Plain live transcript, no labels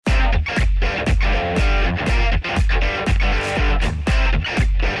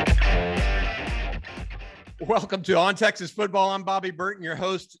Welcome to On Texas Football. I'm Bobby Burton, your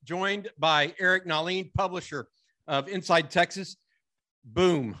host, joined by Eric Nahlin, publisher of Inside Texas.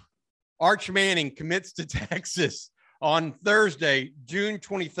 Boom. Arch Manning commits to Texas on Thursday, June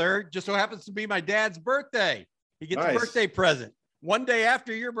 23rd. Just so happens to be my dad's birthday. He gets a birthday present. One day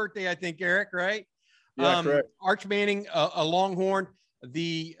after your birthday, I think, Eric, right? Yeah, correct. Arch Manning, a Longhorn,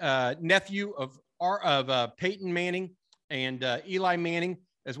 the nephew of Peyton Manning and Eli Manning,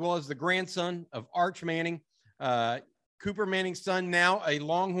 as well as the grandson of Arch Manning. Cooper Manning's son, now a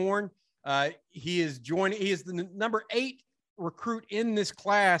Longhorn. He is the number 8 recruit in this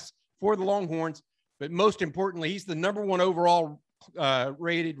class for the Longhorns, but most importantly, he's the number 1 overall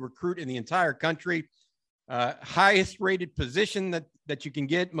rated recruit in the entire country. Highest rated position that you can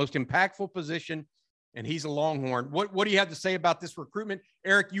get, most impactful position, and he's a Longhorn. What do you have to say about this recruitment?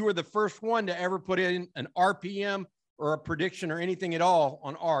 Eric, you were the first one to ever put in an RPM or a prediction or anything at all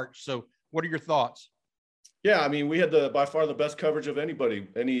on Arch. So what are your thoughts? Yeah, I mean, we had by far the best coverage of anybody,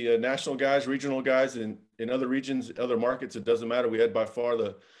 any national guys, regional guys in other regions, other markets. It doesn't matter. We had by far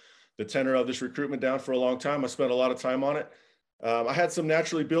the tenor of this recruitment down for a long time. I spent a lot of time on it. I had some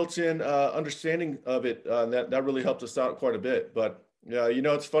naturally built-in understanding of it. That really helped us out quite a bit. But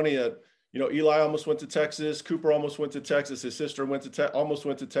it's funny. Eli almost went to Texas. Cooper almost went to Texas. His sister almost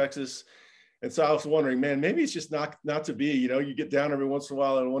went to Texas. And so I was wondering, man, maybe it's just not to be. You get down every once in a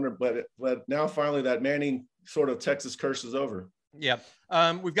while and wonder, but now finally that Manning sort of Texas curse is over. Yeah.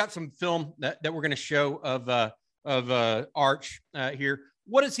 We've got some film that we're going to show of Arch here.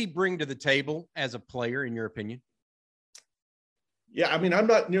 What does he bring to the table as a player, in your opinion? Yeah, I mean, I'm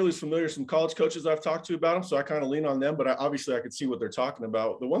not nearly as familiar with some college coaches I've talked to about him, so I kind of lean on them, but obviously I could see what they're talking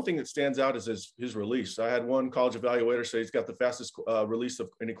about. The one thing that stands out is his release. I had one college evaluator say he's got the fastest release of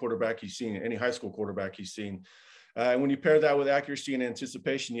any quarterback he's seen, any high school quarterback he's seen. And when you pair that with accuracy and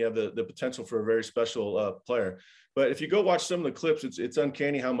anticipation, you have the potential for a very special player. But if you go watch some of the clips, it's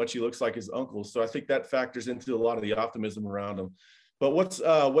uncanny how much he looks like his uncle. So I think that factors into a lot of the optimism around him. But what's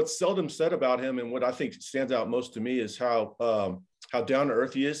seldom said about him, and what I think stands out most to me, is how down to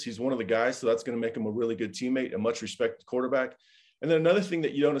earth he is. He's one of the guys, so that's going to make him a really good teammate, a much respected quarterback. And then another thing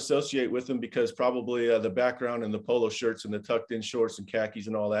that you don't associate with him, because probably the background and the polo shirts and the tucked in shorts and khakis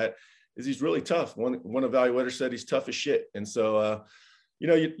and all that, is he's really tough. One evaluator said he's tough as shit. And so,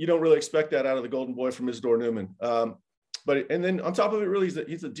 you don't really expect that out of the golden boy from Isidore Newman. And then on top of it, really,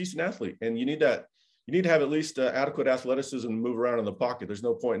 he's a decent athlete, and you need that. You need to have at least adequate athleticism to move around in the pocket. There's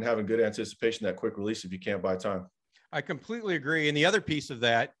no point in having good anticipation, that quick release, if you can't buy time. I completely agree. And the other piece of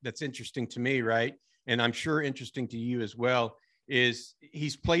that's interesting to me, right, and I'm sure interesting to you as well, is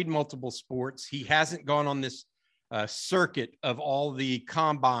he's played multiple sports. He hasn't gone on this circuit of all the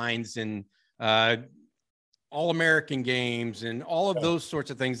combines and all-American games and all of those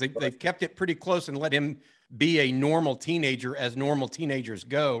sorts of things. They've kept it pretty close and let him be a normal teenager as normal teenagers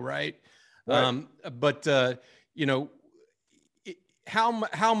go, right? How much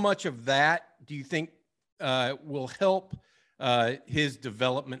of that do you think will help his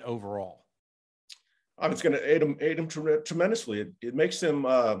development overall? It's going to aid him tremendously. It makes him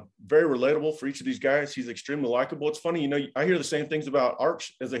very relatable for each of these guys. He's extremely likable. It's funny, I hear the same things about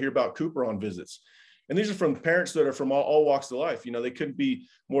Arch as I hear about Cooper on visits. And these are from parents that are from all walks of life. They couldn't be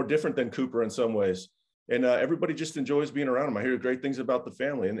more different than Cooper in some ways. And everybody just enjoys being around him. I hear great things about the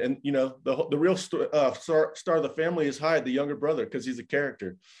family. And the real star of the family is Hyde, the younger brother, because he's a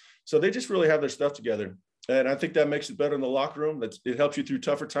character. So they just really have their stuff together. And I think that makes it better in the locker room. It helps you through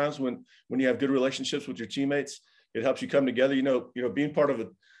tougher times when you have good relationships with your teammates. It helps you come together. Being part of an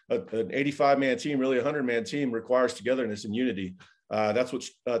 85-man team, really a 100-man team, requires togetherness and unity. That's what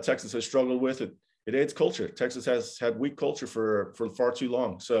Texas has struggled with. It aids culture. Texas has had weak culture for far too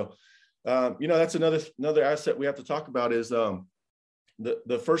long. So, that's another asset we have to talk about is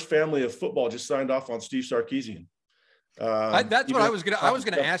the first family of football just signed off on Steve Sarkisian. That's what I was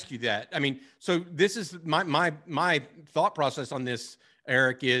gonna ask you that. I mean, so this is my thought process on this,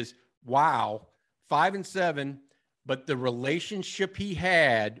 Eric, is wow, 5-7, but the relationship he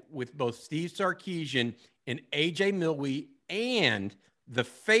had with both Steve Sarkisian and AJ Milwee, and the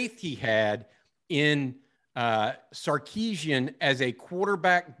faith he had in Sarkisian as a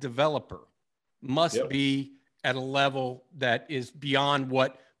quarterback developer must be at a level that is beyond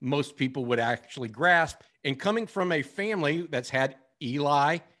what most people would actually grasp. And coming from a family that's had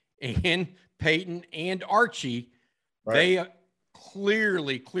Eli and Peyton and Archie, they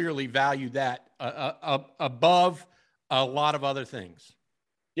clearly value that above a lot of other things.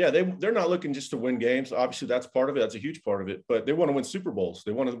 Yeah, they're not looking just to win games. Obviously, that's part of it. That's a huge part of it. But they want to win Super Bowls.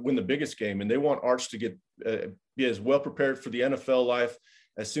 They want to win the biggest game, and they want Arch to be as well prepared for the NFL life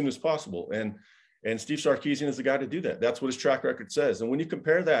as soon as possible. And And Steve Sarkisian is the guy to do that. That's what his track record says. And when you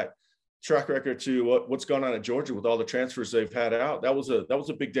compare that track record to what's gone on at Georgia with all the transfers they've had out, that was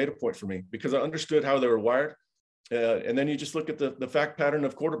a big data point for me, because I understood how they were wired. And then you just look at the fact pattern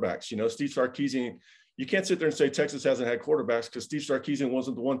of quarterbacks. Steve Sarkisian, you can't sit there and say Texas hasn't had quarterbacks, because Steve Sarkisian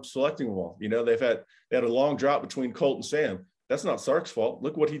wasn't the one selecting them all. They had a long drought between Colt and Sam. That's not Sark's fault.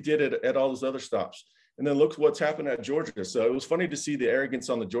 Look what he did at all those other stops. And then look what's happened at Georgia. So it was funny to see the arrogance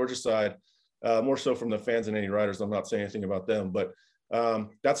on the Georgia side, more so from the fans than any writers. I'm not saying anything about them, but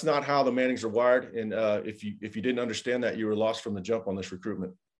that's not how the Mannings are wired. And if you didn't understand that, you were lost from the jump on this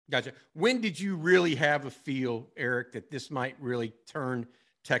recruitment. Gotcha. When did you really have a feel, Eric, that this might really turn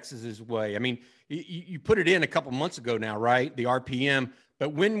Texas's way? I mean, you put it in a couple months ago now, right? The RPM. But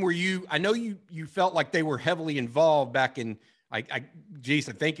when were you? I know you felt like they were heavily involved back in. I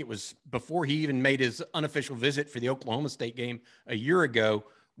think it was before he even made his unofficial visit for the Oklahoma State game a year ago.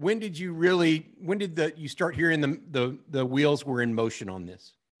 When did you start hearing the wheels were in motion on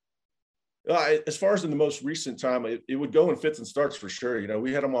this? As far as in the most recent time, it would go in fits and starts for sure.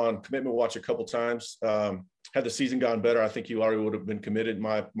 We had him on commitment watch a couple times. Had the season gone better, I think he already would have been committed.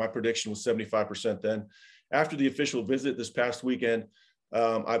 My prediction was 75% then. After the official visit this past weekend,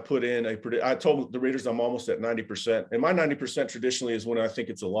 I put in I told the readers I'm almost at 90%. And my 90% traditionally is when I think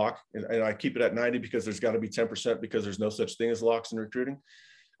it's a lock. And I keep it at 90 because there's got to be 10%, because there's no such thing as locks in recruiting.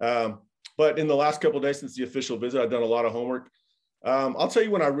 But in the last couple of days since the official visit, I've done a lot of homework. I'll tell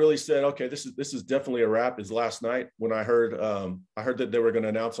you when I really said, okay, this is definitely a wrap, is last night when I heard that they were going to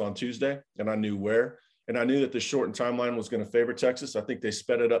announce on Tuesday, and I knew where, and I knew that the shortened timeline was going to favor Texas. I think they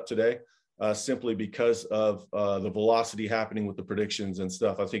sped it up today simply because of the velocity happening with the predictions and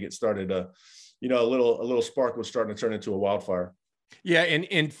stuff. I think it started a little spark was starting to turn into a wildfire. Yeah.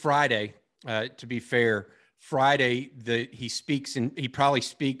 And Friday, to be fair, Friday, he probably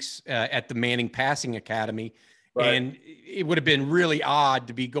speaks at the Manning Passing Academy. Right. And it would have been really odd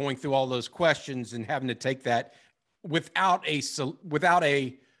to be going through all those questions and having to take that without a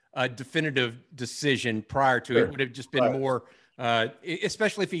definitive decision prior to it. It would have just been more,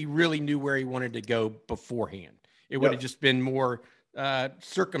 especially if he really knew where he wanted to go beforehand. It would have just been more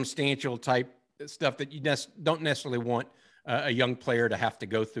circumstantial type stuff that you don't necessarily want a young player to have to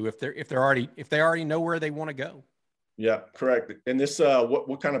go through if they already know where they want to go. Yeah, correct. And this,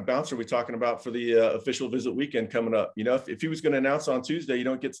 what kind of bounce are we talking about for the official visit weekend coming up? If he was going to announce on Tuesday, you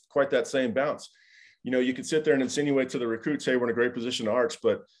don't get quite that same bounce. You could sit there and insinuate to the recruits, hey, we're in a great position to arch,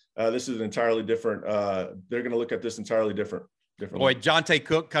 but this is entirely different. They're going to look at this entirely different. Boy, Jonte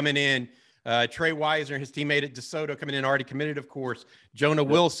Cook coming in, Trey Weiser, his teammate at DeSoto coming in, already committed, of course. Jonah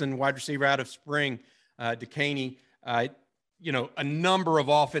Wilson, wide receiver out of Spring, Decaney, a number of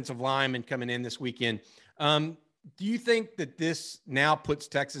offensive linemen coming in this weekend. Do you think that this now puts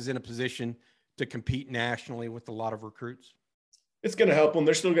Texas in a position to compete nationally with a lot of recruits? It's going to help them.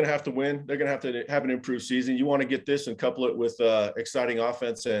 They're still going to have to win. They're going to have an improved season. You want to get this and couple it with exciting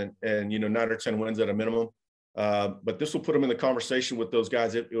offense and 9 or 10 wins at a minimum. But this will put them in the conversation with those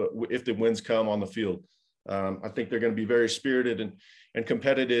guys if the wins come on the field. I think they're going to be very spirited and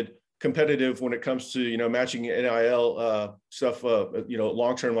competitive when it comes to matching NIL stuff.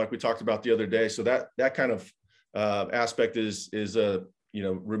 Long term, like we talked about the other day. So that kind of aspect is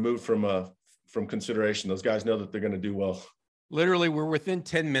removed from consideration. Those guys know that they're going to do well. Literally, we're within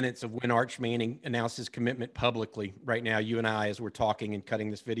 10 minutes of when Arch Manning announced his commitment publicly right now, you and I, as we're talking and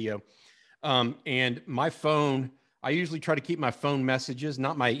cutting this video. And my phone, I usually try to keep my phone messages,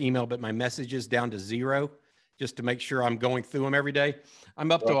 not my email, but my messages down to 0, just to make sure I'm going through them every day.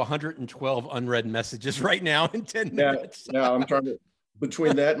 I'm up to 112 unread messages right now in 10 minutes. Yeah, I'm trying to,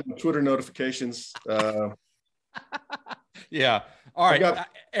 between that and Twitter notifications. Yeah. All right,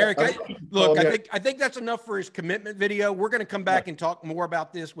 Eric, I think that's enough for his commitment video. We're going to come back and talk more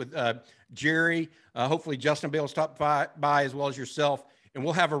about this with Jerry. Hopefully Justin will be able to stop by as well as yourself. And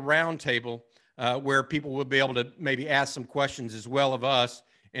we'll have a round table where people will be able to maybe ask some questions as well of us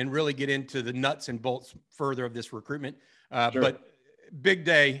and really get into the nuts and bolts further of this recruitment. Sure. But big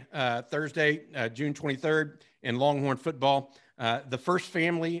day, Thursday, June 23rd in Longhorn football. The first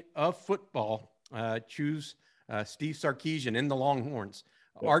family of football choose Steve Sarkisian in the Longhorns.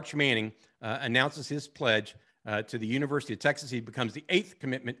 Yep. Arch Manning announces his pledge to the University of Texas. He becomes the 8th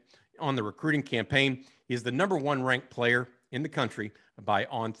commitment on the recruiting campaign. He is the #1 ranked player in the country by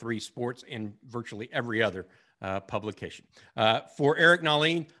On3 Sports and virtually every other publication. For Eric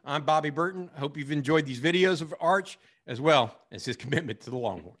Nahlin, I'm Bobby Burton. I hope you've enjoyed these videos of Arch as well as his commitment to the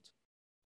Longhorns.